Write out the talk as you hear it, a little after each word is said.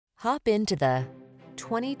Hop into the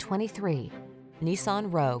 2023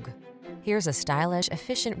 Nissan Rogue. Here's a stylish,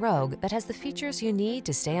 efficient Rogue that has the features you need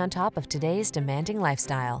to stay on top of today's demanding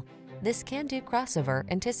lifestyle. This can-do crossover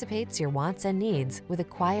anticipates your wants and needs with a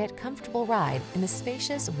quiet, comfortable ride in a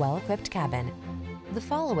spacious, well-equipped cabin. The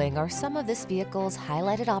following are some of this vehicle's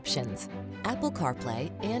highlighted options: Apple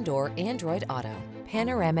CarPlay and/or Android Auto,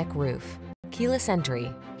 panoramic roof, keyless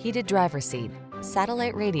entry, heated driver's seat,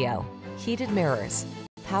 satellite radio, heated mirrors,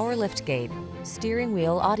 power liftgate, steering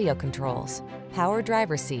wheel audio controls, power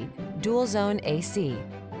driver's seat, dual zone AC.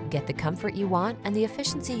 Get the comfort you want and the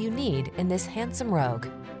efficiency you need in this handsome Rogue.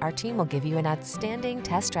 Our team will give you an outstanding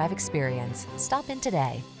test drive experience. Stop in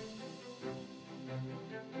today.